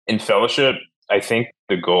In fellowship, I think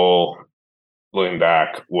the goal, looking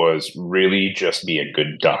back, was really just be a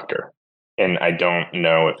good doctor. And I don't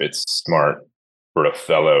know if it's smart for a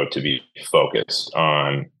fellow to be focused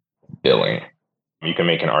on billing. You can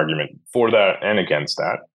make an argument for that and against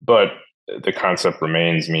that, but the concept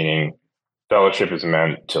remains, meaning fellowship is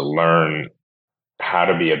meant to learn how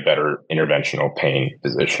to be a better interventional pain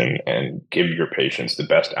physician and give your patients the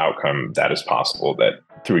best outcome that is possible that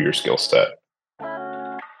through your skill set.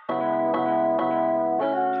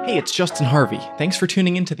 Hey, it's Justin Harvey. Thanks for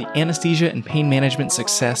tuning in to the Anesthesia and Pain Management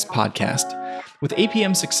Success podcast. With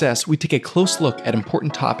APM Success, we take a close look at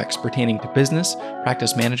important topics pertaining to business,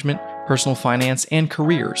 practice management, personal finance, and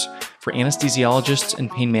careers for anesthesiologists and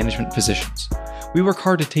pain management physicians. We work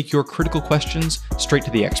hard to take your critical questions straight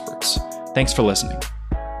to the experts. Thanks for listening.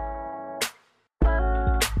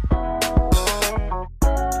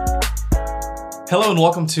 Hello and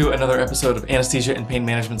welcome to another episode of Anesthesia and Pain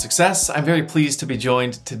Management Success. I'm very pleased to be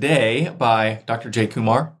joined today by Dr. J.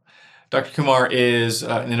 Kumar. Dr. Kumar is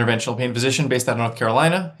an interventional pain physician based out of North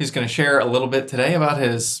Carolina. He's going to share a little bit today about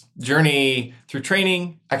his journey through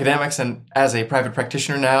training, academics, and as a private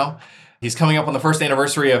practitioner now. He's coming up on the first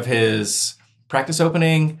anniversary of his practice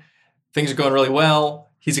opening. Things are going really well.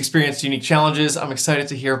 He's experienced unique challenges. I'm excited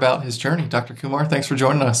to hear about his journey. Dr. Kumar, thanks for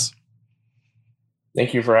joining us.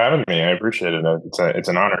 Thank you for having me. I appreciate it. It's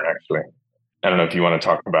an honor, actually. I don't know if you want to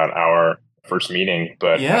talk about our first meeting,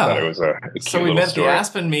 but I thought it was a cute So we little met story. the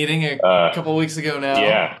Aspen meeting a couple of weeks ago now.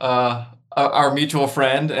 Yeah. Our mutual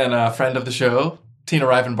friend and a friend of the show, Tina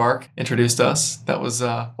Rivenbark, introduced us. That was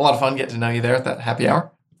a lot of fun getting to know you there at that happy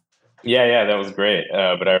hour. Yeah, that was great.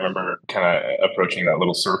 But I remember kind of approaching that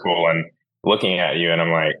little circle and looking at you, and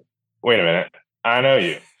I'm like, wait a minute, I know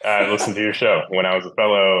you. I listened to your show when I was a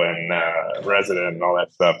fellow and resident and all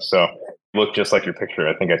that stuff. So looked just like your picture.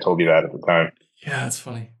 I think I told you that at the time. Yeah, that's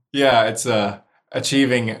funny. Yeah, it's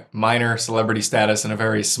achieving minor celebrity status in a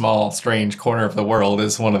very small, strange corner of the world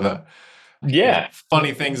is one of the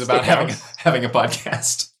funny things about having a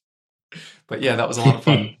podcast. But yeah, that was a lot of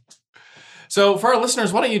fun. So for our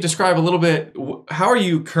listeners, why don't you describe a little bit, how are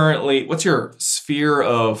you currently, what's your sphere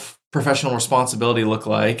of professional responsibility look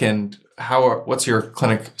like, and what's your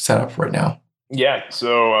clinic setup right now? Yeah,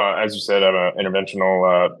 so as you said, I'm an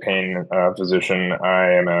interventional pain physician.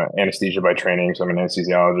 I am an anesthesia by training, so I'm an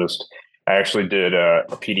anesthesiologist. I actually did a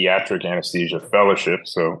pediatric anesthesia fellowship,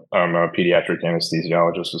 so I'm a pediatric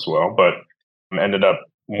anesthesiologist as well, but ended up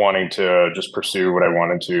wanting to just pursue what I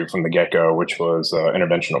wanted to from the get-go, which was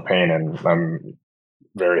interventional pain, and I'm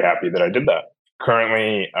very happy that I did that.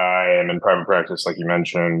 Currently, I am in private practice, like you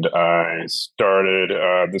mentioned. I started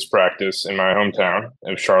this practice in my hometown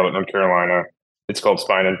of Charlotte, North Carolina. It's called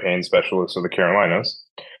Spine and Pain Specialists of the Carolinas.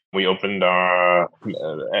 We opened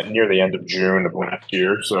near the end of June of last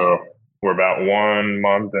year, so we're about 1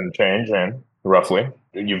 month and change in, roughly.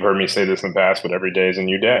 You've heard me say this in the past, but every day is a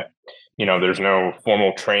new day. There's no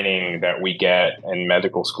formal training that we get in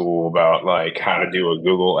medical school about like how to do a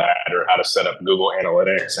Google ad or how to set up Google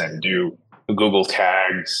Analytics and do Google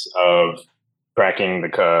tags of tracking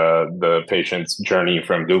the patient's journey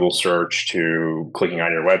from Google search to clicking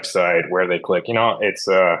on your website, where they click.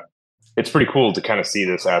 It's pretty cool to kind of see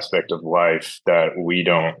this aspect of life that we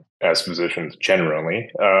don't, as physicians generally,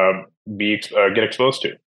 get exposed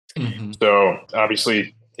to. Mm-hmm. So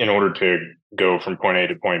obviously, in order to go from point A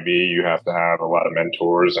to point B, you have to have a lot of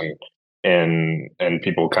mentors and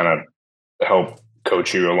people kind of help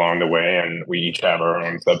coach you along the way. And we each have our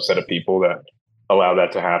own subset of people that allow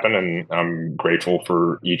that to happen. And I'm grateful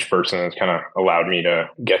for each person that's kind of allowed me to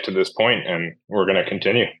get to this point, and we're going to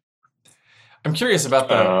continue. I'm curious about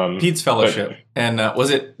the PEDS fellowship. And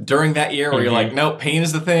was it during that year where you're like, no, pain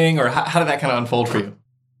is the thing? Or how did that kind of unfold for you?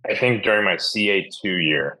 I think during my CA2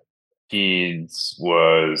 year, PEDS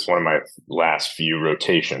was one of my last few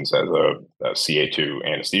rotations as a CA2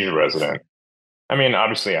 anesthesia resident. I mean,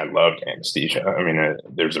 obviously, I loved anesthesia. I mean,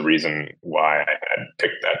 there's a reason why I had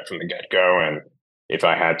picked that from the get-go. And if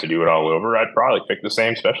I had to do it all over, I'd probably pick the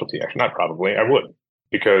same specialty. Actually, not probably, I would.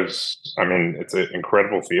 Because, I mean, it's an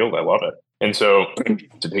incredible field. I love it. And so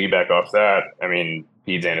to piggyback off that, I mean,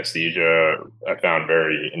 PEDS anesthesia I found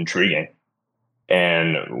very intriguing.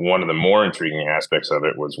 And one of the more intriguing aspects of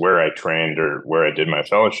it was where I trained or where I did my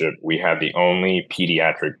fellowship. We had the only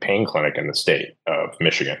pediatric pain clinic in the state of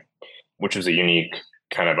Michigan, which is a unique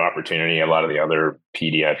kind of opportunity. A lot of the other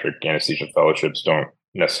pediatric anesthesia fellowships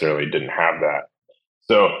didn't have that.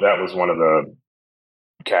 So that was one of the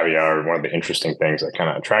caveat or one of the interesting things that kind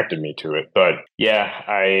of attracted me to it. But yeah,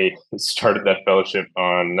 I started that fellowship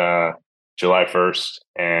on July 1st,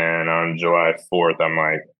 and on July 4th, I'm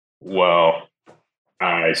like, well,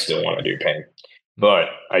 I still want to do pain. But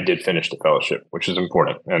I did finish the fellowship, which is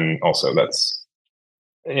important. And also that's,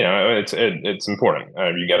 it's important.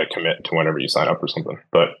 You got to commit to whenever you sign up for something.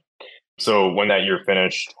 But so when that year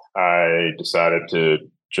finished, I decided to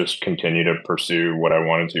just continue to pursue what I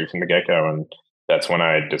wanted to from the get-go. And that's when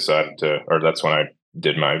I that's when I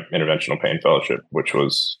did my interventional pain fellowship, which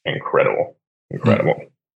was incredible. Incredible.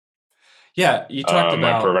 Yeah, you talked My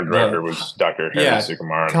about program director was Dr. Harry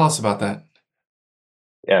Sukumaran. Tell us about that.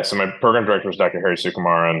 Yeah, so my program director was Dr. Harry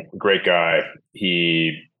Sukumaran, great guy.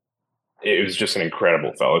 It was just an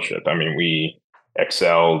incredible fellowship. I mean, we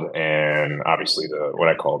excelled, and obviously what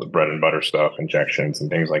I call the bread and butter stuff, injections and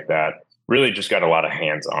things like that, really just got a lot of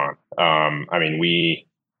hands on. I mean,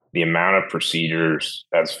 the amount of procedures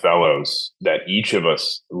as fellows that each of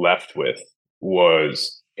us left with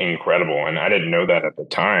was incredible. And I didn't know that at the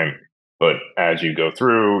time, but as you go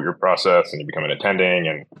through your process and you become an attending,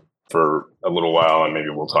 and for a little while, and maybe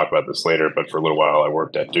we'll talk about this later, but for a little while I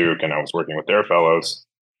worked at Duke and I was working with their fellows.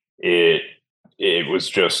 It was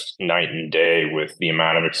just night and day with the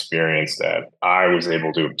amount of experience that I was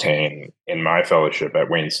able to obtain in my fellowship at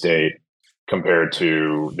Wayne State compared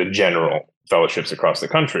to the general fellowships across the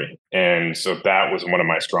country. And so that was one of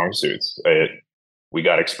my strong suits. We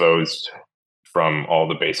got exposed from all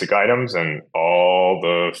the basic items and all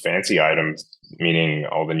the fancy items, meaning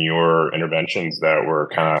all the newer interventions that were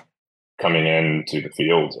kind of coming into the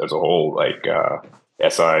field as a whole, like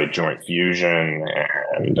SI joint fusion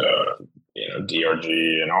and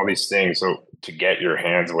DRG and all these things. So to get your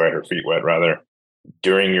hands wet or feet wet rather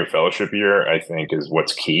during your fellowship year, I think is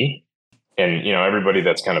what's key. And everybody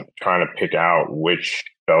that's kind of trying to pick out which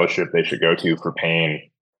fellowship they should go to for pain,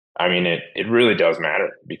 I mean, it really does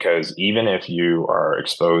matter, because even if you are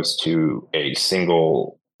exposed to a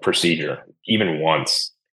single procedure, even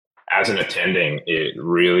once, as an attending, it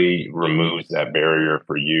really removes that barrier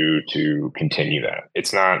for you to continue that.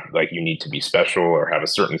 It's not like you need to be special or have a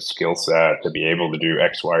certain skill set to be able to do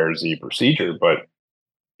X, Y, or Z procedure, but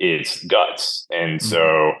it's guts. And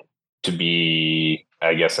so to be,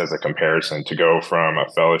 I guess, as a comparison, to go from a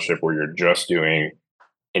fellowship where you're just doing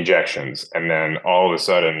injections and then all of a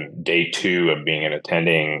sudden day 2 of being an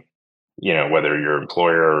attending, whether your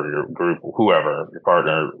employer or your group, whoever, your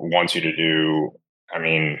partner wants you to do, I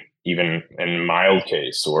mean, even in mild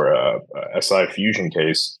case or a SI fusion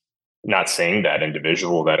case, not saying that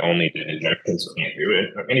individual that only did injections can't do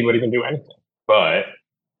it. Anybody can do anything, but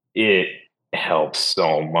it helps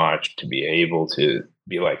so much to be able to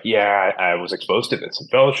be like, yeah, I was exposed to this in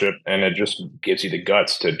fellowship, and it just gives you the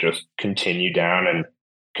guts to just continue down and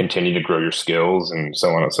continue to grow your skills and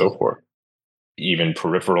so on and so forth. Even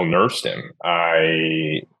peripheral nerve stim,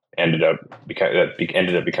 I ended up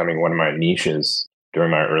becoming one of my niches during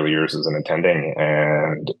my early years as an attending.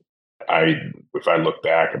 And if I look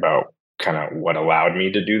back about kind of what allowed me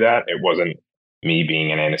to do that, it wasn't me being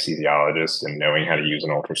an anesthesiologist and knowing how to use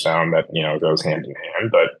an ultrasound that, goes hand in hand,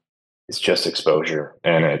 but it's just exposure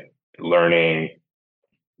and learning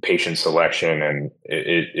patient selection. And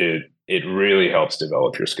it really helps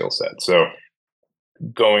develop your skill set. So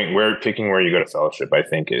picking where you go to fellowship, I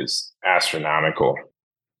think, is astronomical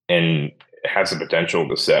and has the potential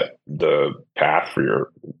to set the path for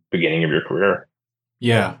your beginning of your career.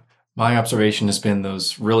 Yeah. My observation has been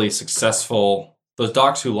those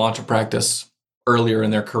docs who launch a practice earlier in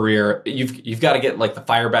their career, you've got to get like the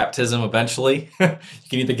fire baptism eventually. You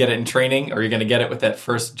can either get it in training or you're going to get it with that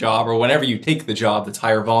first job or whenever you take the job that's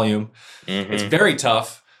higher volume. It's very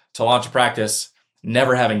tough to launch a practice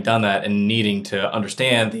never having done that and needing to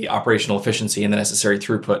understand the operational efficiency and the necessary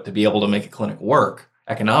throughput to be able to make a clinic work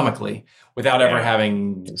economically without ever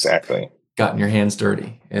having gotten your hands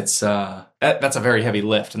dirty. It's that's a very heavy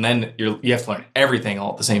lift, and then you have to learn everything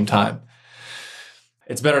all at the same time.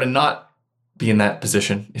 It's better to not be in that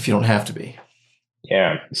position if you don't have to be.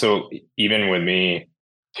 Yeah. So even with me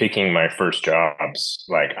picking my first jobs,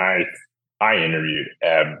 like I interviewed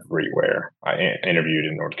everywhere. I interviewed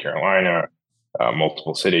in North Carolina,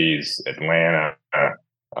 multiple cities, Atlanta,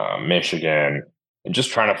 Michigan, and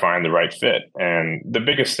just trying to find the right fit. And the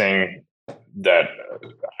biggest thing that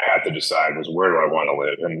I had to decide was, where do I want to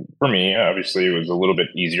live? And for me, obviously, it was a little bit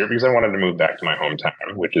easier because I wanted to move back to my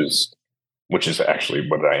hometown, which is actually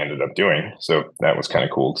what I ended up doing. So that was kind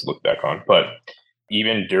of cool to look back on. But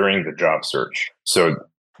even during the job search, so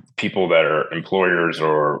people that are employers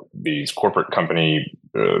or these corporate company,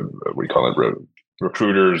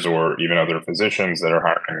 recruiters, or even other physicians that are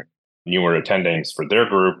hiring newer attendings for their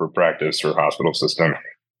group or practice or hospital system,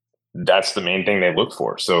 that's the main thing they look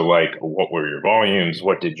for. So like, what were your volumes?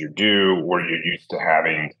 What did you do? Were you used to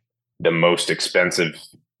having the most expensive,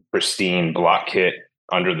 pristine block kit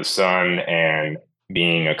under the sun and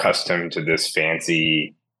being accustomed to this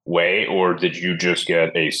fancy way, or did you just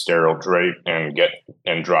get a sterile drape and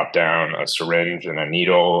drop down a syringe and a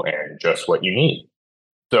needle and just what you need?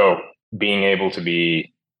 So being able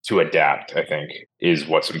to adapt, I think, is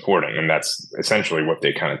what's important. And that's essentially what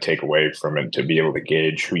they kind of take away from it, to be able to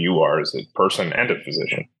gauge who you are as a person and a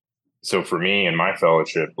physician. So for me in my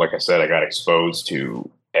fellowship, like I said, I got exposed to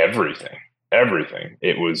everything, everything.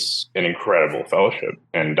 It was an incredible fellowship,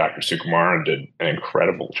 and Dr. Kumar did an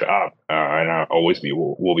incredible job. And I always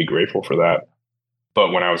will be grateful for that.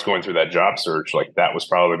 But when I was going through that job search, like that was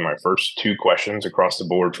probably my first two questions across the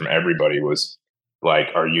board from everybody was like,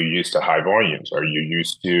 are you used to high volumes? Are you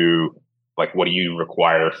used to, like, what do you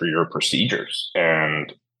require for your procedures?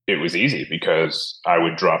 And it was easy because I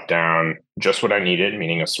would drop down just what I needed,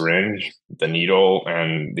 meaning a syringe, the needle,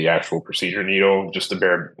 and the actual procedure needle, just the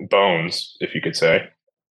bare bones, if you could say.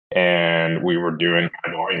 And we were doing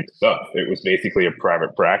high volume stuff. It was basically a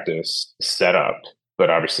private practice setup,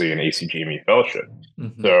 but obviously an ACGME fellowship.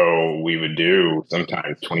 Mm-hmm. So we would do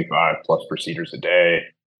sometimes 25 plus procedures a day,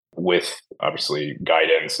 with obviously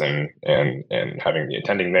guidance and having the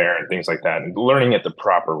attending there and things like that, and learning it the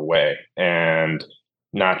proper way, and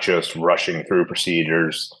not just rushing through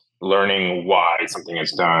procedures, learning why something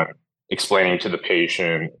is done, explaining to the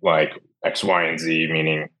patient like X, Y, and Z,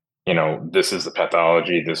 meaning, this is the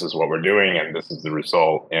pathology, this is what we're doing, and this is the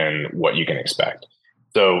result and what you can expect.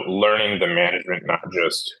 So learning the management, not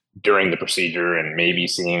just during the procedure and maybe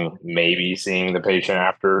seeing the patient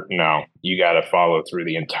after. No, you got to follow through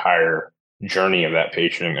the entire journey of that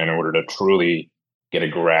patient in order to truly get a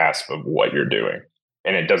grasp of what you're doing.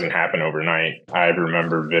 And it doesn't happen overnight. I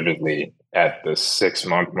remember vividly at the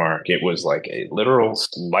 6-month mark, it was like a literal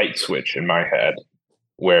light switch in my head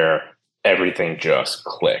where everything just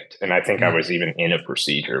clicked. And I think I was even in a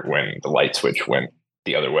procedure when the light switch went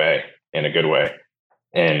the other way, in a good way.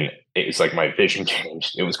 And it's like my vision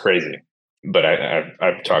changed. It was crazy. But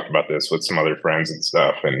I've talked about this with some other friends and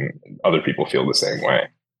stuff, and other people feel the same way.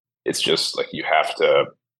 It's just like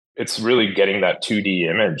it's really getting that 2D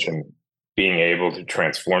image and being able to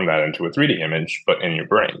transform that into a 3D image, but in your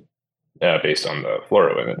brain, based on the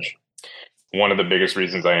fluoro image. One of the biggest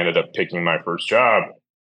reasons I ended up picking my first job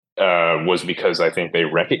was because I think they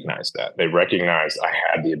recognized that. They recognized I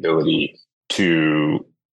had the ability to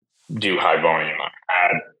do high volume. I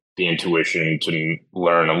had the intuition to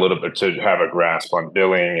learn a little bit, to have a grasp on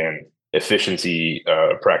billing and efficiency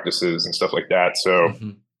practices and stuff like that. So,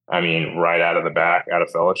 I mean, right out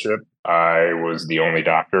of fellowship, I was the only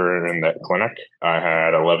doctor in that clinic. I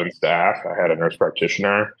had 11 staff. I had a nurse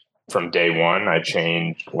practitioner. From day one, I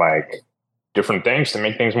changed like different things to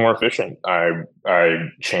make things more efficient. I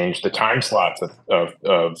changed the time slots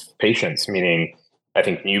of patients, meaning I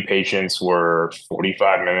think new patients were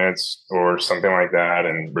 45 minutes or something like that,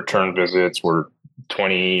 and return visits were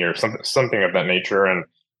 20 or something of that nature. And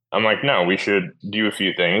I'm like, no, we should do a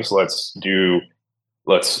few things. Let's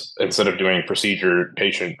instead of doing procedure,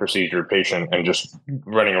 patient, and just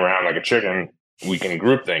running around like a chicken, we can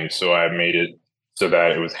group things. So I made it so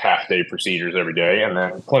that it was half-day procedures every day and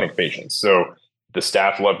then clinic patients. So the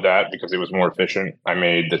staff loved that because it was more efficient. I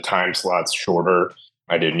made the time slots shorter.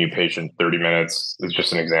 I did new patient 30 minutes. It's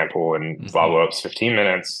just an example, and follow-ups 15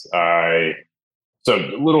 minutes. So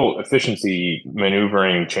little efficiency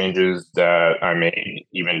maneuvering changes that I made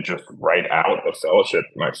even just right out of fellowship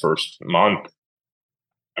my first month.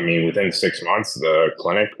 I mean, within 6 months, the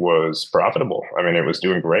clinic was profitable. I mean, it was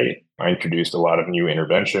doing great. I introduced a lot of new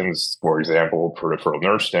interventions, for example, peripheral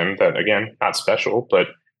nerve stim that, again, not special, but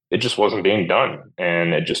it just wasn't being done.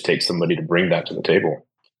 And it just takes somebody to bring that to the table.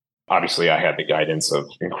 Obviously, I had the guidance of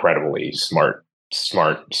incredibly smart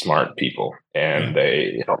people, and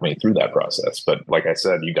they helped me through that process. But like I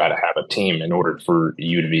said, you got to have a team in order for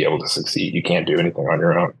you to be able to succeed. You can't do anything on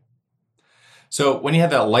your own. So when you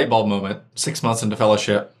had that light bulb moment, 6 months into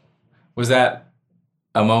fellowship, was that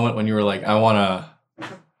a moment when you were like, I want to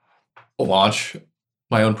launch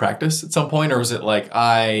my own practice at some point? Or was it like,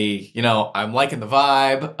 I'm liking the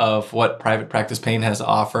vibe of what private practice pain has to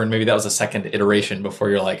offer, and maybe that was a second iteration before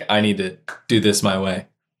you're like, I need to do this my way?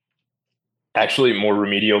 Actually, more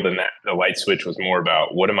remedial than that. The light switch was more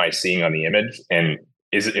about, what am I seeing on the image, and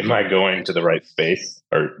am I going to the right space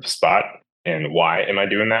or spot, and why am I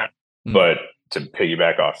doing that? But to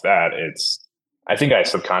piggyback off that, I think I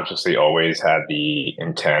subconsciously always had the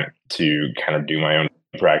intent to kind of do my own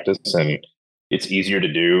practice, and it's easier to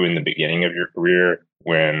do in the beginning of your career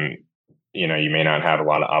when, you may not have a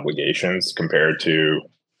lot of obligations compared to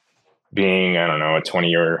being, I don't know, a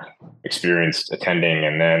 20-year experienced attending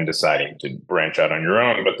and then deciding to branch out on your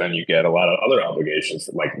own. But then you get a lot of other obligations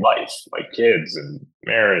like life, like kids and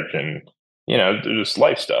marriage and, just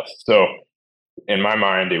life stuff. So in my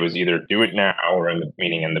mind, it was either do it now or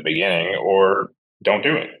meaning in the beginning or don't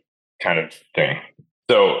do it kind of thing.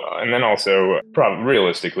 So, and then also, probably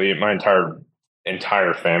realistically, my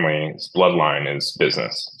entire family's bloodline is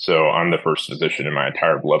business. So I'm the first physician in my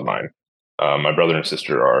entire bloodline. My brother and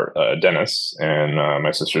sister are dentists, and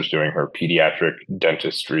my sister's doing her pediatric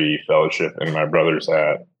dentistry fellowship, and my brother's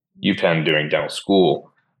at UPenn doing dental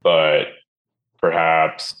school. But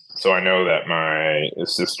perhaps, so I know that my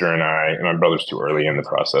sister and my brother's too early in the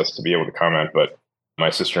process to be able to comment, but my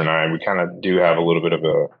sister and I, we kind of do have a little bit of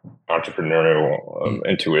a entrepreneurial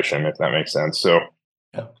intuition, if that makes sense. So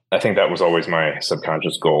Yeah. I think that was always my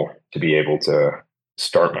subconscious goal, to be able to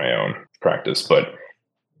start my own practice. But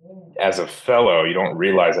as a fellow, you don't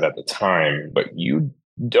realize it at the time, but you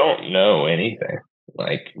don't know anything.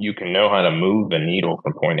 Like, you can know how to move a needle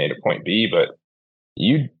from point A to point B, but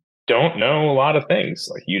you don't know a lot of things.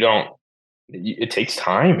 Like, it takes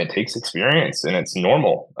time, it takes experience, and it's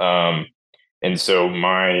normal. And so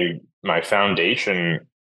my foundation,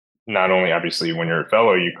 not only obviously when you're a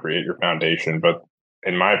fellow, you create your foundation, but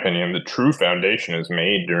in my opinion, the true foundation is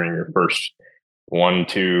made during your first 1,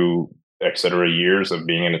 2, et cetera, years of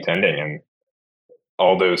being an attending, and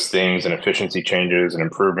all those things and efficiency changes and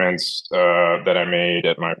improvements that I made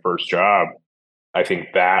at my first job. I think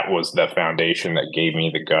that was the foundation that gave me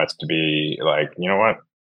the guts to be like, you know what?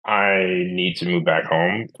 I need to move back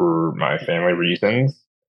home for my family reasons.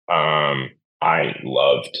 I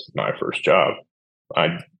loved my first job.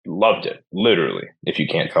 I loved it, literally. If you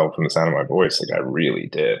can't tell from the sound of my voice, like, I really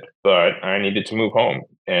did. But I needed to move home,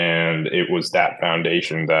 and it was that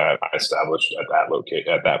foundation that I established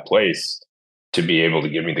at that place to be able to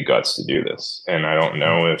give me the guts to do this. And I don't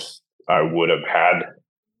know if I would have had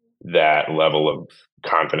that level of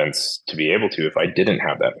confidence to be able to if I didn't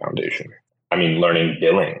have that foundation. I mean, learning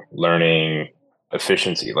billing, learning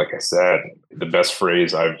efficiency. Like I said, the best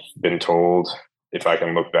phrase I've been told, if I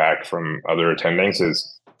can look back from other attendings,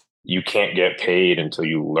 is you can't get paid until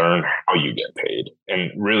you learn how you get paid.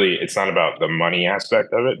 And really, it's not about the money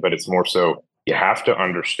aspect of it, but it's more so you have to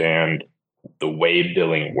understand the way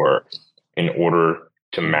billing works in order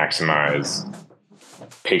to maximize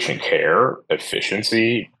patient care,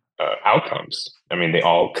 efficiency, outcomes. I mean, they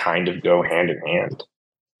all kind of go hand in hand.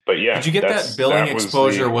 But yeah, did you get that billing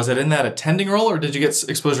exposure? Was it in that attending role, or did you get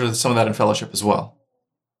exposure to some of that in fellowship as well?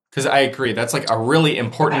 Because I agree, that's like a really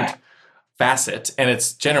important facet, and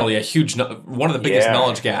it's generally a huge, one of the biggest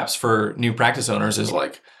knowledge gaps for new practice owners is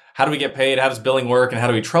like, how do we get paid? How does billing work? And how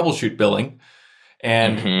do we troubleshoot billing?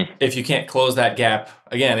 And if you can't close that gap,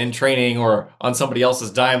 again, in training or on somebody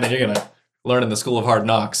else's dime, then you're going to learn in the School of Hard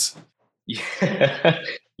Knocks.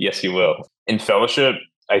 Yes, you will. In fellowship,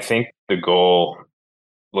 I think the goal,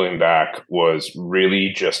 looking back, was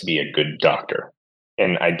really just be a good doctor.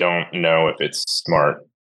 And I don't know if it's smart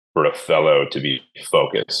for a fellow to be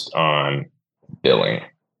focused on billing.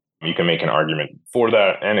 You can make an argument for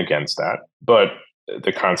that and against that, but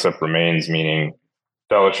the concept remains, meaning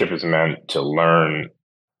fellowship is meant to learn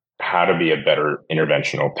how to be a better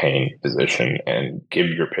interventional pain physician and give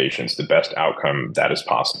your patients the best outcome that is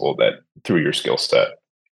possible that through your skill set.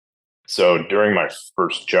 So during my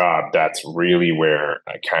first job, that's really where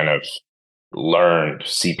I kind of learned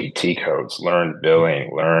CPT codes, learned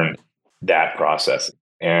billing, learned that process.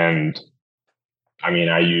 And I mean,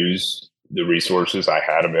 I used the resources I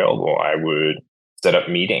had available. I would set up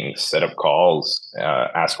meetings, set up calls,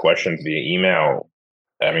 ask questions via email.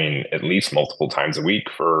 I mean, at least multiple times a week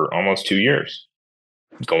for almost 2 years.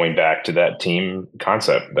 Going back to that team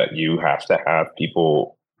concept that you have to have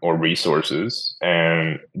people or resources,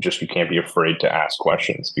 and just you can't be afraid to ask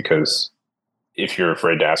questions, because if you're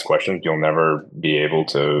afraid to ask questions, you'll never be able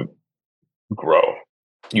to grow.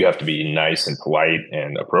 You have to be nice and polite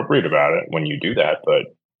and appropriate about it when you do that.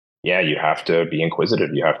 But yeah, you have to be inquisitive.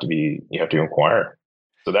 You have to inquire.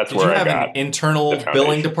 So that's where I got. Did you have an internal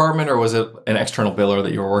billing department, or was it an external biller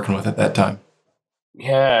that you were working with at that time? We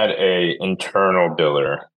had a internal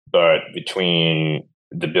biller, but between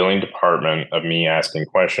the billing department of me asking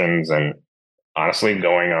questions and honestly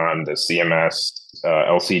going on the CMS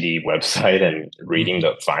LCD website and reading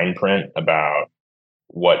the fine print about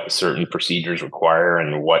what certain procedures require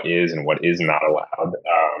and what is not allowed.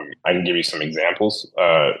 I can give you some examples.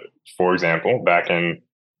 For example, back in,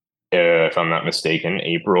 if I'm not mistaken,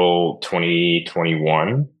 April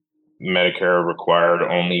 2021, Medicare required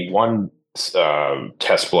only one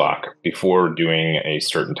test block before doing a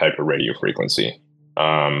certain type of radio frequency.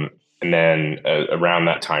 And then around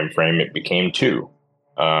that time frame, it became two.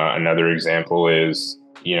 Another example is,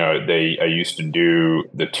 I used to do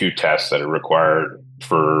the two tests that are required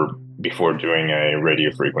for before doing a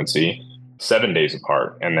radio frequency 7 days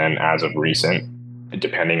apart. And then as of recent,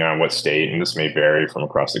 depending on what state, and this may vary from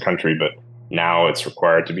across the country, but now it's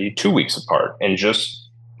required to be 2 weeks apart. And just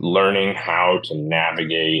learning how to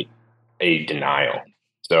navigate a denial.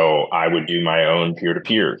 So I would do my own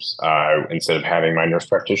peer-to-peers instead of having my nurse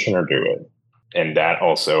practitioner do it. And that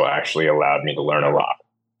also actually allowed me to learn a lot.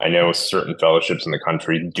 I know certain fellowships in the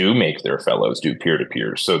country do make their fellows do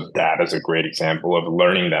peer-to-peers. So that is a great example of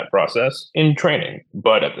learning that process in training,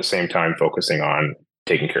 but at the same time focusing on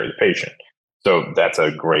taking care of the patient. So that's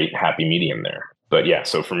a great happy medium there. But yeah,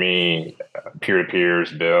 so for me,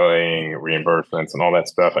 peer-to-peers, billing, reimbursements, and all that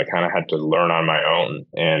stuff, I kind of had to learn on my own.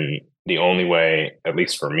 And the only way, at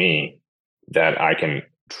least for me, that I can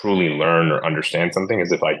truly learn or understand something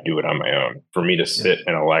is if I do it on my own. For me to sit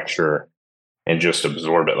in a lecture and just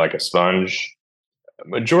absorb it like a sponge,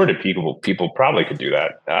 majority of people probably could do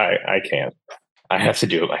that. I can't. I have to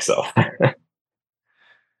do it myself.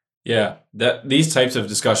 Yeah, these types of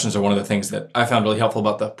discussions are one of the things that I found really helpful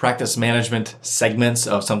about the practice management segments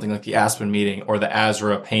of something like the Aspen meeting or the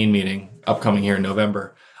ASRA pain meeting upcoming here in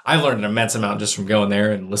November. I learned an immense amount just from going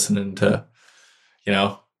there and listening to,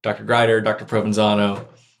 Dr. Greider, Dr. Provenzano,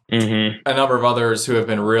 a number of others who have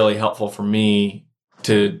been really helpful for me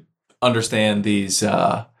to understand these,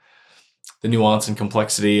 the nuance and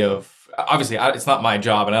complexity of, obviously it's not my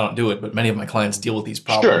job and I don't do it, but many of my clients deal with these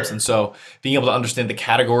problems. Sure. And so being able to understand the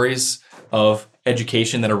categories of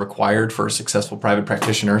education that are required for successful private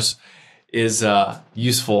practitioners is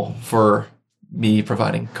useful for me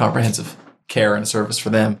providing comprehensive care and service for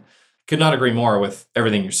them. Could not agree more with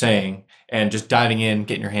everything you're saying, and just diving in,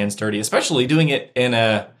 getting your hands dirty, especially doing it in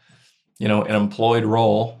an employed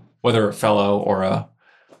role, whether a fellow or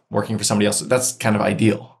working for somebody else. That's kind of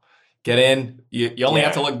ideal. Get in. You only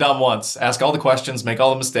have to look dumb once. Ask all the questions, make all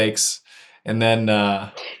the mistakes, and then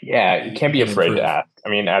you can't be afraid to ask. I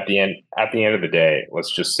mean, at the end of the day,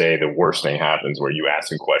 let's just say the worst thing happens where you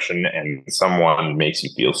ask a question and someone makes you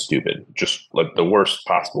feel stupid. Just like the worst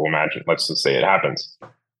possible imagine. Let's just say it happens.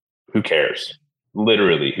 Who cares?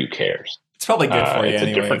 Literally, who cares? It's probably good for you. It's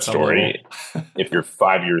anyway, a different story. If you're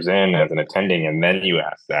 5 years in as an attending and then you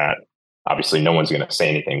ask that, obviously no one's going to say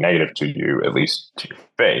anything negative to you, at least to your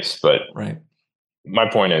face. But my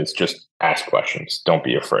point is just ask questions. Don't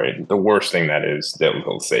be afraid. The worst thing that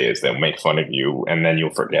they'll say is they'll make fun of you and then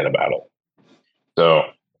you'll forget about it. So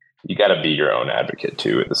you got to be your own advocate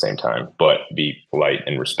too at the same time, but be polite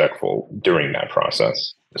and respectful during that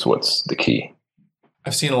process is what's the key.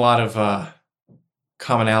 I've seen a lot of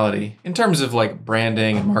commonality in terms of like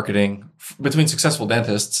branding and marketing between successful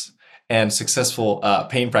dentists and successful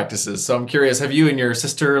pain practices. So I'm curious, have you and your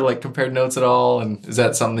sister like compared notes at all? And is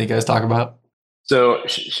that something that you guys talk about? So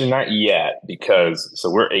she's not yet so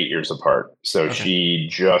we're 8 years apart. So she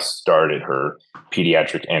just started her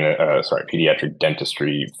pediatric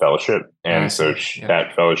dentistry fellowship. And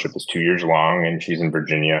that fellowship is 2 years long and she's in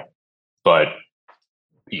Virginia. But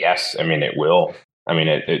yes, I mean, it will. I mean,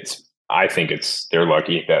 I think they're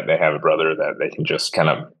lucky that they have a brother that they can just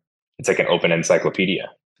it's like an open encyclopedia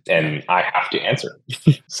and I have to answer.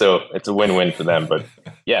 So it's a win-win for them. But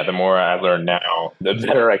yeah, the more I learn now, the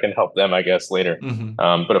better I can help them, I guess, later.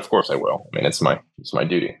 But of course I will. I mean, it's my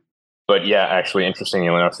duty. But yeah, actually, interestingly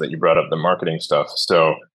enough that you brought up the marketing stuff.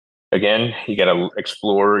 So again, you got to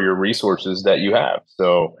explore your resources that you have.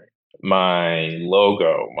 So my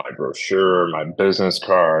logo, my brochure, my business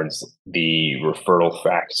cards, the referral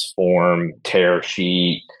fax form, tear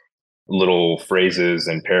sheet, little phrases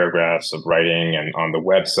and paragraphs of writing, and on the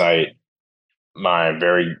website,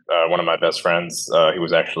 one of my best friends, he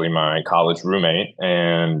was actually my college roommate,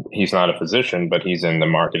 and he's not a physician, but he's in the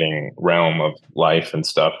marketing realm of life and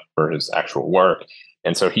stuff for his actual work.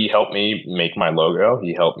 And so he helped me make my logo.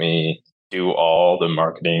 He helped me do all the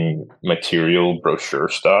marketing material, brochure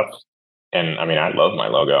stuff. And I mean, I love my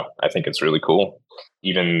logo. I think it's really cool.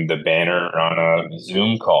 Even the banner on a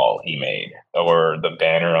Zoom call he made, or the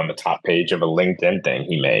banner on the top page of a LinkedIn thing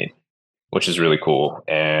he made, which is really cool.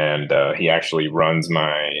 And he actually runs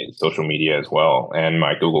my social media as well and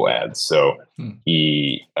my Google ads. So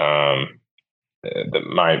he, my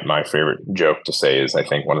favorite joke to say is I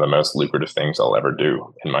think one of the most lucrative things I'll ever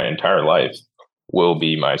do in my entire life will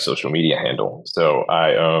be my social media handle. So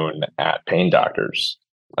I own @PainDoctors.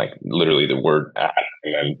 Like literally the word @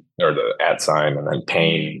 and then, or the @ and then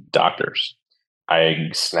Pain Doctors. I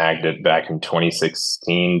snagged it back in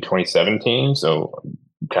 2016, 2017. So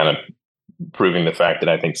kind of proving the fact that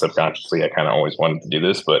I think subconsciously I kind of always wanted to do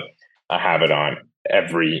this, but I have it on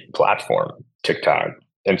every platform: TikTok,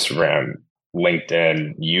 Instagram,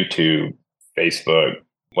 LinkedIn, YouTube, Facebook.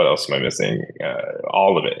 What else am I missing?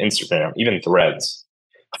 All of it. Instagram, even Threads,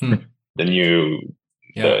 Hmm. the new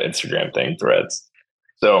Yeah. the Instagram thing, Threads.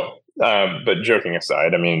 So, but joking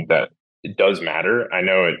aside, I mean that it does matter. I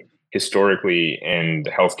know it historically in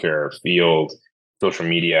the healthcare field, social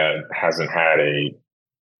media hasn't had a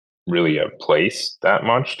place that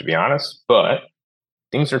much, to be honest. But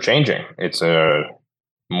things are changing. It's a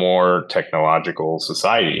more technological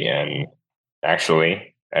society, and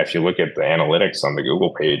actually, if you look at the analytics on the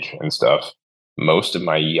Google page and stuff, most of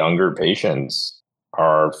my younger patients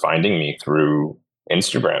are finding me through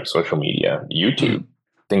Instagram, social media, YouTube, Hmm.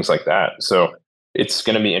 things like that. So it's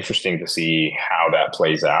going to be interesting to see how that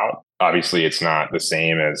plays out. Obviously, it's not the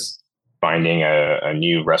same as finding a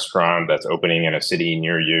new restaurant that's opening in a city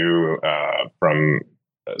near you from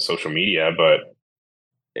social media, but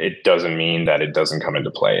it doesn't mean that it doesn't come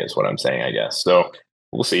into play, is what I'm saying, I guess. So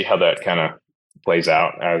we'll see how that kind of plays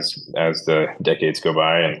out as the decades go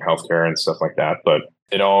by and healthcare and stuff like that. But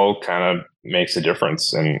it all kind of makes a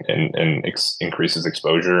difference and increases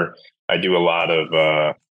exposure. I do a lot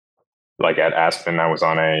of like at Aspen, I was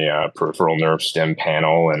on a peripheral nerve stim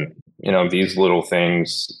panel, and these little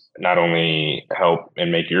things not only help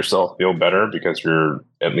and make yourself feel better because you're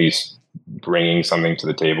at least bringing something to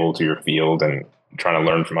the table to your field and trying to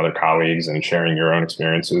learn from other colleagues and sharing your own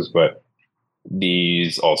experiences, but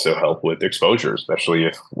these also help with exposure, especially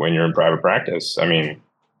if when you're in private practice. I mean,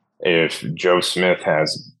 if Joe Smith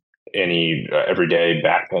has any everyday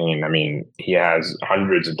back pain, I mean, he has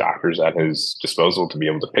hundreds of doctors at his disposal to be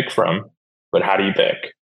able to pick from. But how do you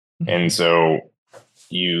pick? And Mhm. so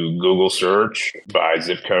you Google search by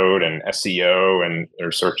zip code and SEO and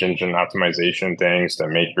or search engine optimization things to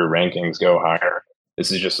make your rankings go higher.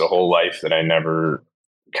 This is just a whole life that I never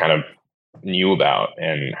kind of knew about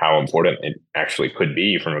and how important it actually could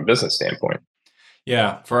be from a business standpoint.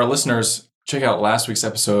 Yeah. For our listeners, check out last week's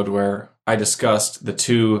episode where I discussed the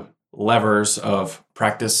two levers of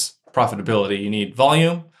practice profitability. You need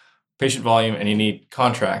volume, patient volume, and you need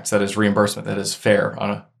contracts, that is reimbursement, that is fair on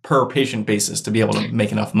a per patient basis to be able to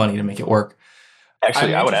make enough money to make it work.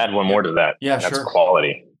 Actually, I'm I would interested. add one Yeah. more to that, Yeah, and that's sure.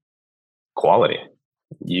 quality. Quality.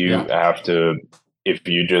 You Yeah. have to, if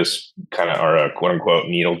you just kind of are a quote unquote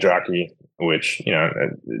needle jockey, which,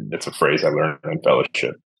 that's a phrase I learned in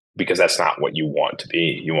fellowship, because that's not what you want to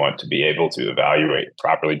be. You want to be able to evaluate,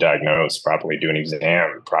 properly diagnose, properly do an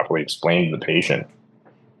exam, properly explain to the patient.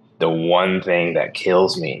 The one thing that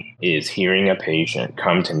kills me is hearing a patient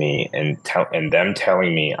come to me and them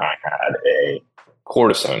telling me I had a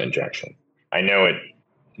cortisone injection. I know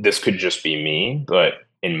this could just be me, but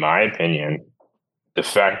in my opinion, the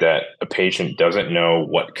fact that a patient doesn't know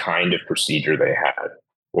what kind of procedure they had,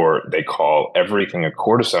 or they call everything a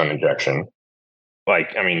cortisone injection.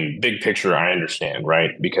 Like, I mean, big picture, I understand,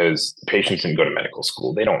 right? Because patients didn't go to medical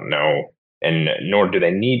school. They don't know, and nor do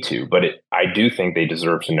they need to. But I do think they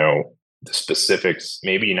deserve to know the specifics,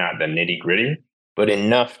 maybe not the nitty gritty, but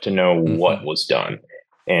enough to know Hmm. what was done.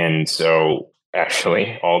 And so,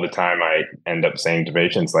 actually, all the time I end up saying to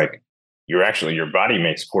patients, like, your body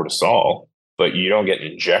makes cortisol, but you don't get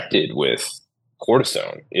injected with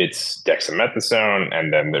cortisone. It's dexamethasone,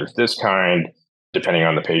 and then there's this kind, depending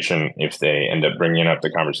on the patient, if they end up bringing up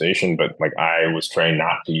the conversation. But like, I was trained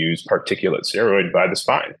not to use particulate steroid by the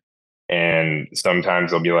spine. And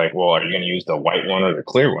sometimes they'll be like, well, are you going to use the white one or the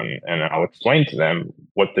clear one? And I'll explain to them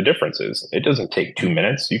what the difference is. It doesn't take 2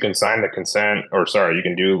 minutes. You can sign the consent, or sorry, you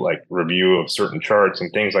can do like review of certain charts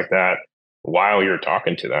and things like that while you're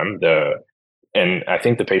talking to them. And I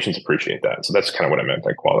think the patients appreciate that. So that's kind of what I meant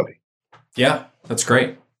by quality. Yeah, that's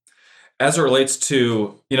great. As it relates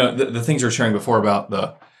to, the things you were sharing before about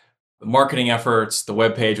the marketing efforts, the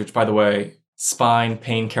webpage, which by the way,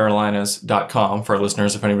 spinepaincarolinas.com for our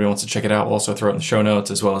listeners. If anybody wants to check it out, we'll also throw it in the show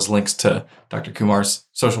notes as well as links to Dr. Kumar's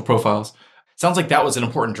social profiles. Sounds like that was an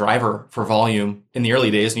important driver for volume in the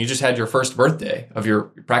early days, and you just had your first birthday of your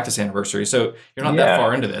practice anniversary. So you're not that Yeah.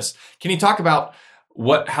 far into this. Can you talk about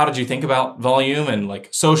how did you think about volume and like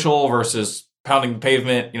social versus pounding the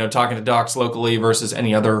pavement, talking to docs locally versus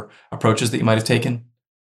any other approaches that you might have taken?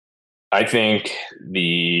 I think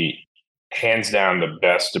the hands down the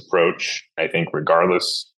best approach, I think,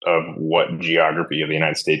 regardless of what geography of the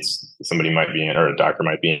United States somebody might be in or a doctor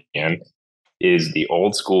might be in, is the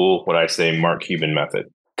old school, what I say, Mark Cuban method.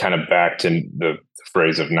 Kind of back to the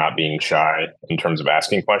phrase of not being shy in terms of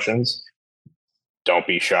asking questions. Don't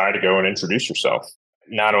be shy to go and introduce yourself.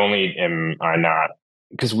 Not only am I not,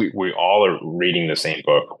 because we all are reading the same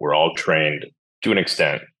book, we're all trained to an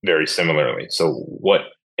extent very similarly. So what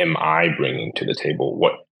am I bringing to the table?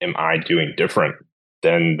 What am I doing different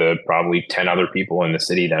than the probably 10 other people in the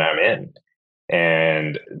city that I'm in?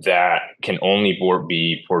 And that can only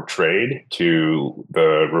be portrayed to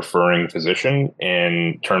the referring physician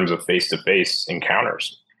in terms of face-to-face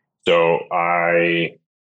encounters. So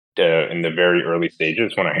in the very early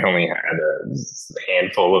stages, when I only had a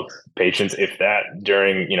handful of patients, if that,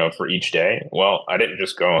 during, for each day, well, I didn't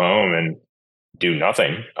just go home and do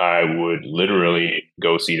nothing. I would literally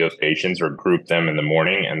go see those patients or group them in the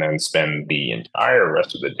morning and then spend the entire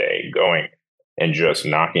rest of the day going and just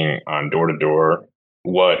knocking on door to door.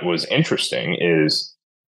 What was interesting is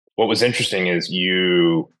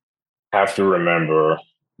you have to remember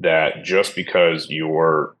that just because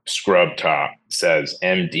your scrub top says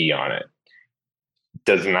MD on it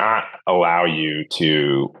does not allow you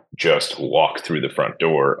to just walk through the front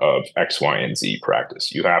door of X, Y, and Z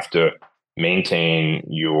practice. You have to maintain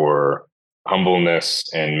your humbleness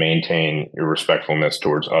and maintain your respectfulness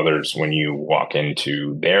towards others when you walk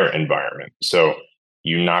into their environment. So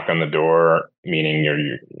you knock on the door, meaning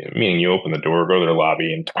you open the door, go to their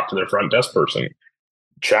lobby, and talk to their front desk person,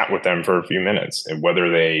 chat with them for a few minutes, and whether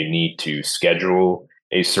they need to schedule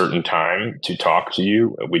a certain time to talk to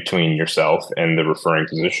you between yourself and the referring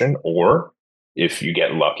physician, or if you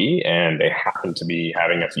get lucky and they happen to be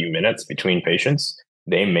having a few minutes between patients,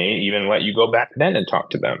 they may even let you go back then and talk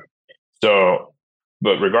to them. So,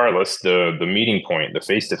 but regardless, the meeting point, the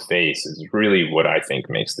face to face, is really what I think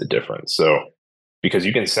makes the difference. So, because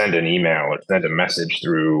you can send an email or send a message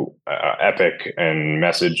through Epic and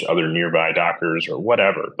message other nearby doctors or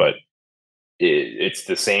whatever, but it's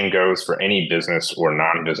the same goes for any business or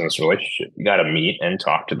non-business relationship. You got to meet and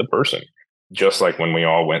talk to the person. Just like when we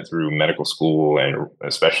all went through medical school and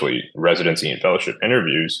especially residency and fellowship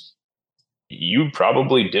interviews, you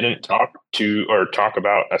probably didn't talk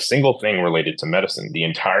about a single thing related to medicine. The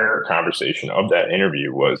entire conversation of that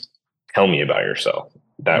interview was, tell me about yourself.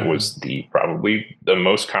 That was probably the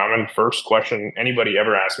most common first question anybody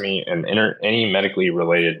ever asked me in any medically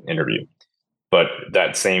related interview. But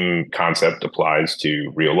that same concept applies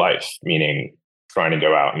to real life, meaning trying to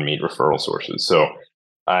go out and meet referral sources. So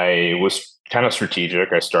I was kind of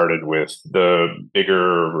strategic. I started with the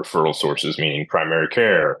bigger referral sources, meaning primary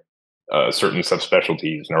care, certain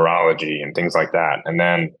subspecialties, neurology, and things like that. And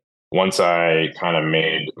then once I kind of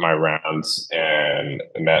made my rounds and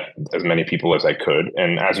met as many people as I could,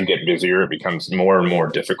 and as you get busier, it becomes more and more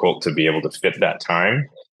difficult to be able to fit that time.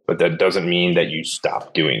 But that doesn't mean that you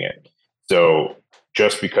stop doing it. So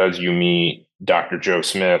just because you meet Dr. Joe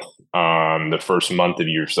Smith on the first month of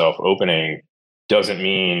your self-opening doesn't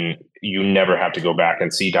mean you never have to go back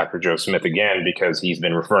and see Dr. Joe Smith again because he's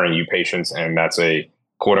been referring you patients and that's a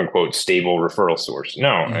quote unquote stable referral source.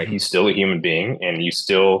 No, he's still a human being and you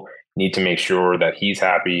still need to make sure that he's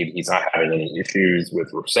happy, he's not having any issues with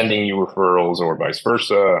sending you referrals or vice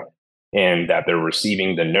versa, and that they're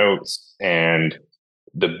receiving the notes. And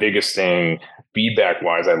the biggest thing feedback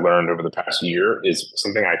wise I learned over the past year is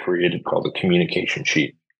something I created called a communication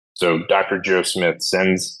sheet. So Dr. Joe Smith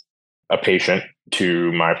sends a patient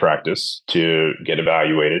to my practice to get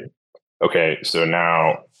evaluated. Okay, so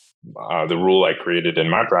now the rule I created in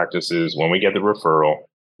my practice is when we get the referral,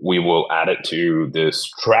 we will add it to this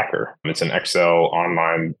tracker. It's an Excel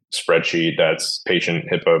online spreadsheet that's patient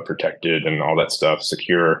HIPAA protected and all that stuff,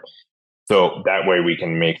 secure. So that way we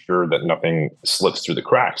can make sure that nothing slips through the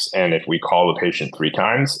cracks. And if we call the patient 3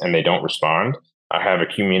 times and they don't respond, I have a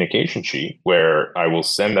communication sheet where I will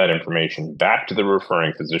send that information back to the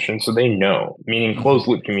referring physician so they know, meaning closed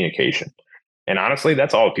loop communication. And honestly,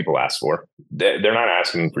 that's all people ask for. They're not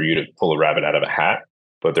asking for you to pull a rabbit out of a hat,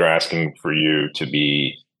 but they're asking for you to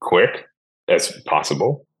be quick as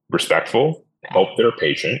possible, respectful, help their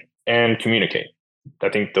patient, and communicate. I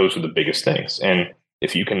think those are the biggest things. And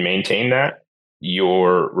if you can maintain that,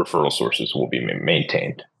 your referral sources will be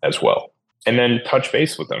maintained as well. And then touch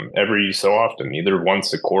base with them every so often, either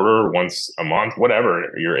once a quarter, once a month,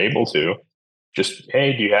 whatever you're able to. Just,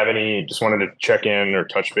 hey, do you have any, just wanted to check in or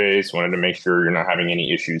touch base, wanted to make sure you're not having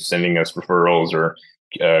any issues sending us referrals or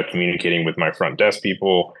communicating with my front desk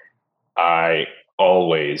people. I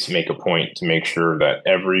always make a point to make sure that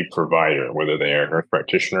every provider, whether they are a nurse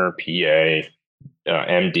practitioner, PA,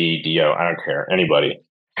 MD, DO, I don't care, anybody,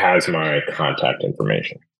 has my contact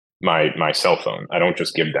information, my cell phone. I don't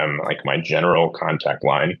just give them like my general contact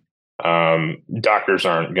line. Doctors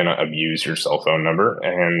aren't going to abuse your cell phone number.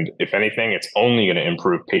 And if anything, it's only going to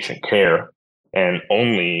improve patient care and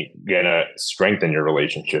only going to strengthen your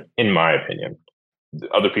relationship, in my opinion.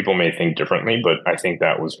 Other people may think differently, but I think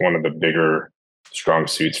that was one of the bigger strong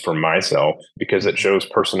suits for myself because it shows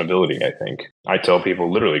personability, I think. I tell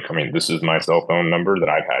people literally, I mean, this is my cell phone number that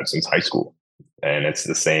I've had since high school. And it's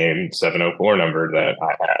the same 704 number that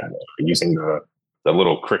I had using the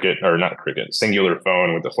little cricket, or not cricket, singular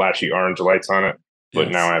phone with the flashy orange lights on it. But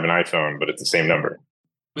now Yes. I have an iPhone, but it's the same number.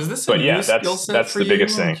 Was this a But new yeah, skill that's set that's for the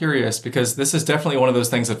biggest you? I'm thing. curious because this is definitely one of those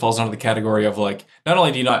things that falls under the category of like, not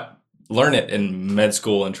only do you not learn it in med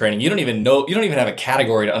school and training, you don't even have a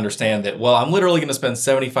category to understand that, well, I'm literally going to spend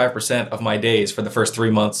 75% of my days for the first 3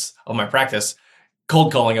 months of my practice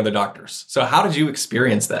cold calling other doctors. So how did you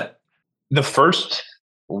experience that? The first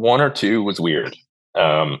one or two was weird,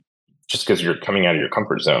 um, just because you're coming out of your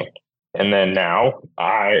comfort zone. And then now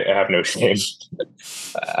I have no shame.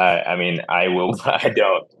 I mean, I will. I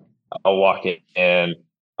don't. I'll walk in.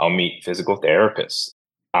 I'll meet physical therapists.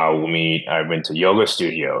 I'll meet. I went to yoga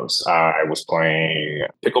studios. I was playing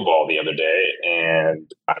pickleball the other day,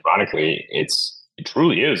 and ironically, it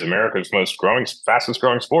truly is America's fastest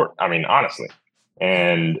growing sport. I mean, honestly,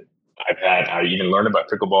 and I even learned about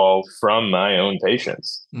pickleball from my own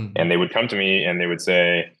patients, Mm-hmm. and they would come to me and they would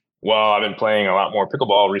say, well, I've been playing a lot more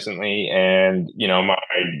pickleball recently, and my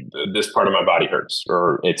this part of my body hurts,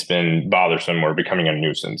 or it's been bothersome, or becoming a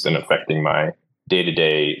nuisance and affecting my day to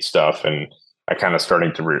day stuff. And I kind of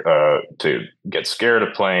starting to get scared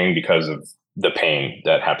of playing because of the pain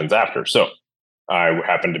that happens after. So I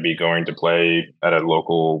happened to be going to play at a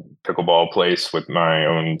local pickleball place with my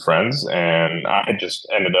own friends, and I just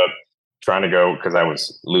ended up trying to go because I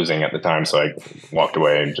was losing at the time. So I walked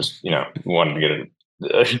away and just wanted to get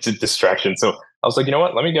a distraction. So I was like, you know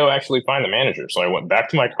what? Let me go actually find the manager. So I went back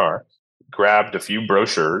to my car, grabbed a few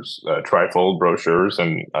brochures, trifold brochures,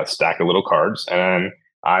 and a stack of little cards, and then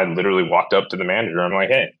I literally walked up to the manager. I'm like,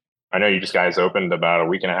 hey, I know you just guys opened about a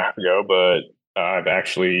week and a half ago, but I've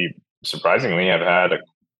actually surprisingly, I've had a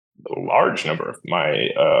large number of my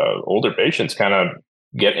older patients kind of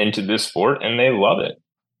get into this sport and they love it.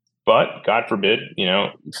 But God forbid,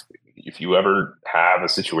 if you ever have a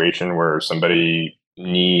situation where somebody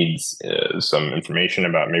needs some information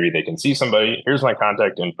about maybe they can see somebody, here's my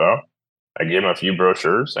contact info. I gave them a few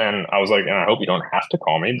brochures and I was like, and I hope you don't have to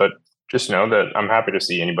call me, but just know that I'm happy to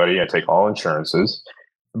see anybody. I take all insurances,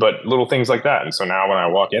 but little things like that. And so now when I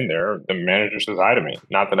walk in there, the manager says hi to me.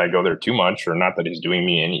 Not that I go there too much or not that he's doing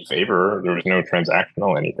me any favor. There was no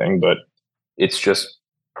transactional anything, but it's just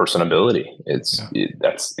personability. Yeah.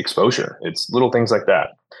 That's exposure. It's little things like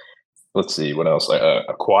that. Let's see what else.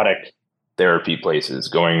 Aquatic therapy places,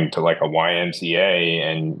 going to like a YMCA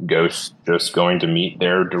and just going to meet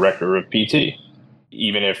their director of PT,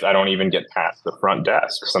 even if I don't even get past the front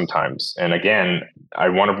desk sometimes. And again, I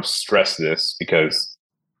want to stress this because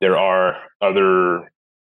there are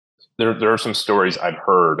there are some stories I've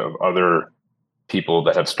heard of other people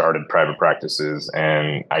that have started private practices,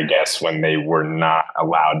 and I guess when they were not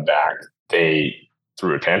allowed back, they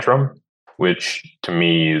threw a tantrum, which to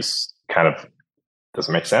me is kind of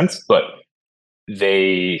doesn't make sense, but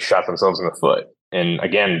they shot themselves in the foot. And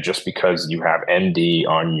again, just because you have ND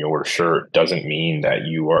on your shirt doesn't mean that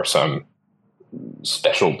you are some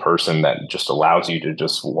special person that just allows you to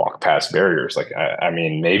just walk past barriers. Like, I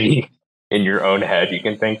mean, maybe in your own head you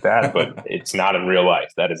can think that, but it's not in real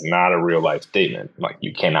life. That is not a real life statement. Like,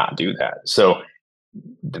 you cannot do that. So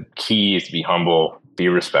the key is to be humble, be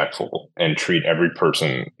respectful, and treat every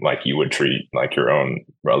person like you would treat like your own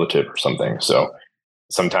relative or something. So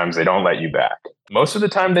sometimes they don't let you back. Most of the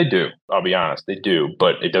time they do. I'll be honest, they do,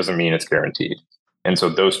 but it doesn't mean it's guaranteed. And so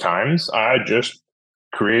those times I just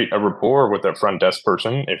create a rapport with a front desk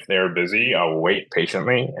person. If they're busy, I'll wait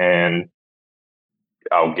patiently and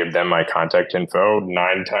I'll give them my contact info.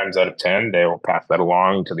 9 times out of 10, they will pass that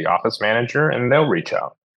along to the office manager and they'll reach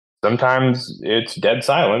out. Sometimes it's dead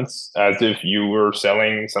silence, as if you were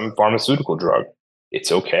selling some pharmaceutical drug.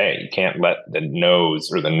 It's okay. You can't let the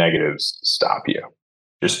no's or the negatives stop you.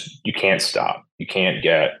 You can't stop. You can't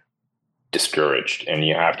get discouraged, and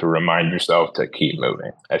you have to remind yourself to keep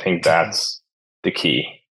moving. I think that's the key.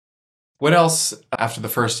 What else after the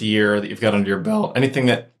first year that you've got under your belt? Anything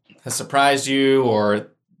that has surprised you or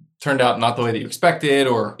turned out not the way that you expected,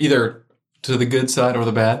 or either to the good side or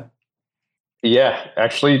the bad? Yeah,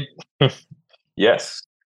 actually, yes.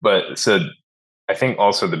 But so I think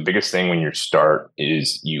also the biggest thing when you start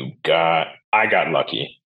is I got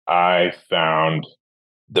lucky. I found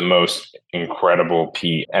the most incredible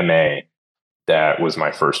PMA that was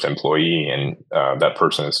my first employee, and that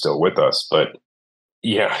person is still with us. But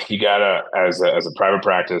yeah, you gotta, as a private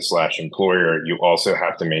practice slash employer, you also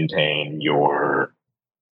have to maintain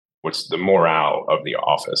what's the morale of the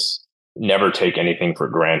office. never take anything for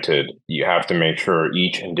granted. You have to make sure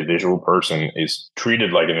each individual person is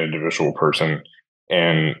treated like an individual person,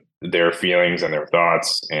 and their feelings and their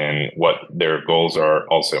thoughts and what their goals are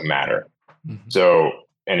also matter. Mm-hmm. So,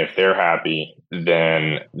 and if they're happy,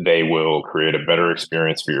 then they will create a better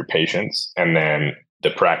experience for your patients. And then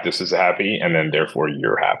the practice is happy, and then therefore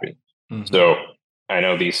you're happy. Mm-hmm. So I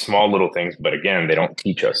know these small little things, but again, they don't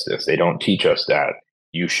teach us this. They don't teach us that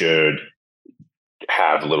you should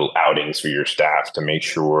have little outings for your staff to make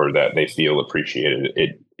sure that they feel appreciated.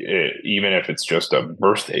 Even if it's just a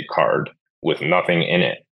birthday card with nothing in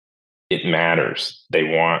it, it matters.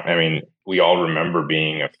 We all remember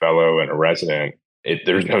being a fellow and a resident.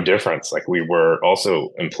 There's no difference. Like, we were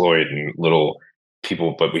also employed in little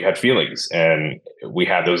people, but we had feelings, and we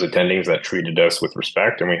had those attendings that treated us with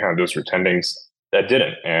respect, and we had those attendings that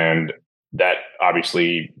didn't. And that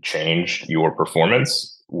obviously changed your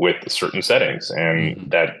performance with certain settings,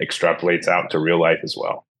 and that extrapolates out to real life as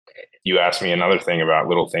well. You asked me another thing about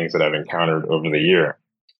little things that I've encountered over the year.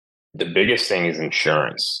 The biggest thing is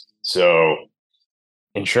insurance. So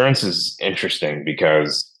insurance is interesting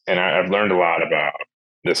because, and I've learned a lot about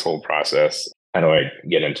this whole process. How do I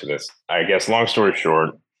get into this? I guess, long story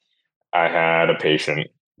short, I had a patient,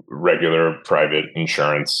 regular private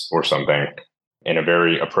insurance or something, in a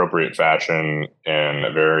very appropriate fashion and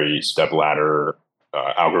a very step-ladder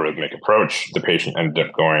algorithmic approach. The patient ended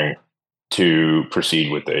up going to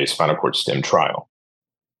proceed with a spinal cord stim trial.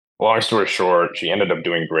 Long story short, she ended up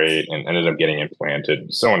doing great and ended up getting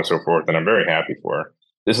implanted, so on and so forth. And I'm very happy for her.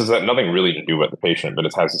 This has nothing really to do with the patient, but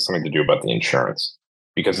it has something to do about the insurance,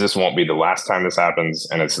 because this won't be the last time this happens,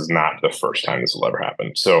 and this is not the first time this will ever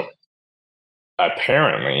happen. So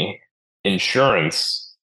apparently,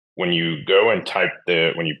 insurance, when you go and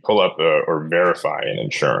when you pull up or verify an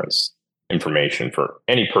insurance information for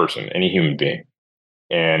any person, any human being,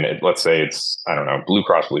 and let's say it's, I don't know, Blue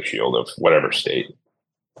Cross Blue Shield of whatever state,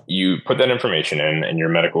 you put that information in, and your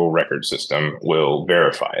medical record system will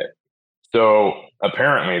verify it. So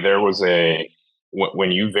apparently there was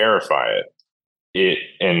when you verify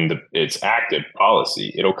its active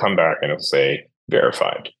policy, it'll come back and it'll say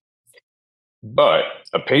verified. But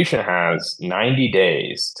a patient has 90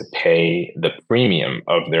 days to pay the premium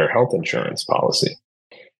of their health insurance policy.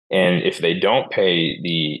 And if they don't pay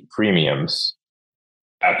the premiums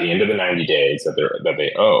at the end of the 90 days that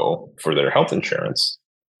they owe for their health insurance,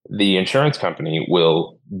 the insurance company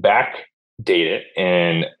will backdate it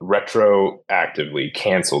and retroactively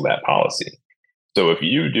cancel that policy. So if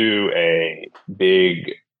you do a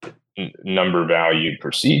big number valued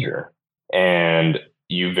procedure and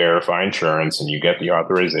you verify insurance and you get the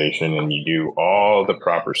authorization and you do all the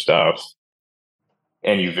proper stuff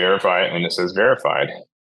and you verify it and it says verified,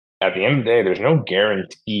 at the end of the day, there's no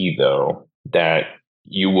guarantee, though, that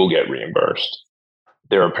you will get reimbursed.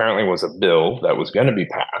 There apparently was a bill that was going to be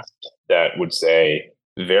passed that would say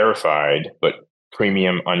verified, but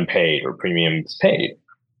premium unpaid or premiums paid.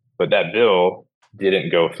 But that bill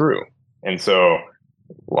didn't go through. And so,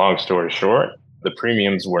 long story short, the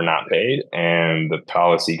premiums were not paid and the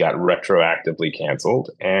policy got retroactively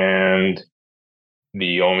canceled. And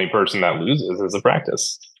the only person that loses is the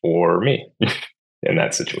practice, or me, in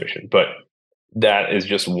that situation. But that is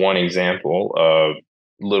just one example of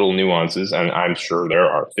little nuances. And I'm sure there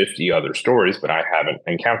are 50 other stories, but I haven't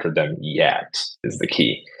encountered them yet, is the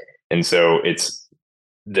key. And so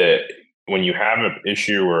when you have an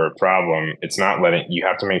issue or a problem, you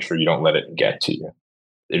have to make sure you don't let it get to you.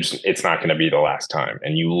 It's not going to be the last time,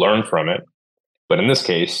 and you learn from it. But in this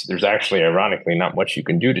case, there's actually, ironically, not much you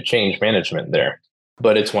can do to change management there.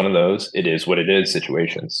 But it's one of those, it is what it is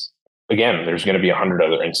situations. Again, there's going to be 100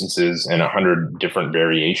 other instances and 100 different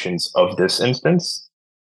variations of this instance.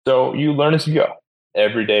 So you learn as you go.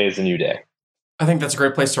 Every day is a new day. I think that's a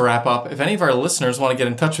great place to wrap up. If any of our listeners want to get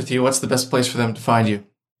in touch with you, what's the best place for them to find you?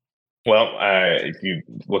 Well, if you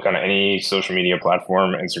look on any social media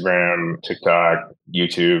platform, Instagram, TikTok,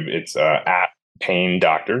 YouTube, it's at Pain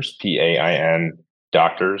Doctors, PAIN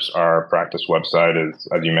Doctors. Our practice website is,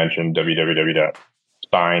 as you mentioned,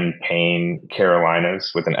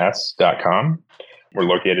 www.spinepaincarolinas.com. We're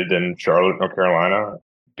located in Charlotte, North Carolina.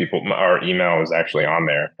 Our email is actually on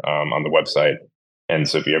there on the website. And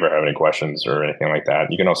so if you ever have any questions or anything like that,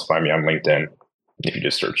 you can also find me on LinkedIn. If you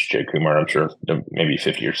just search J. Kumar, I'm sure maybe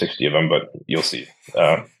 50 or 60 of them, but you'll see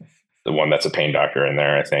the one that's a pain doctor in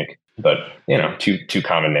there, I think. But, two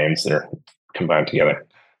common names that are combined together.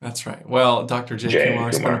 That's right. Well, Dr. J. Kumar,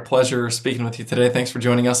 it's been a pleasure speaking with you today. Thanks for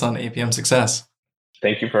joining us on APM Success.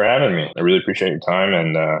 Thank you for having me. I really appreciate your time.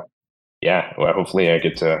 And hopefully I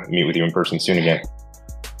get to meet with you in person soon again.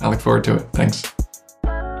 I look forward to it. Thanks.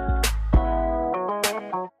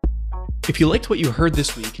 If you liked what you heard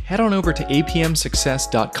this week, head on over to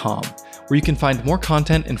apmsuccess.com, where you can find more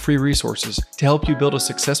content and free resources to help you build a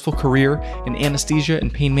successful career in anesthesia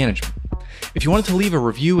and pain management. If you wanted to leave a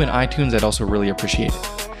review in iTunes, I'd also really appreciate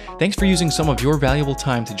it. Thanks for using some of your valuable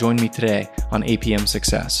time to join me today on APM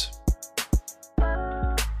Success.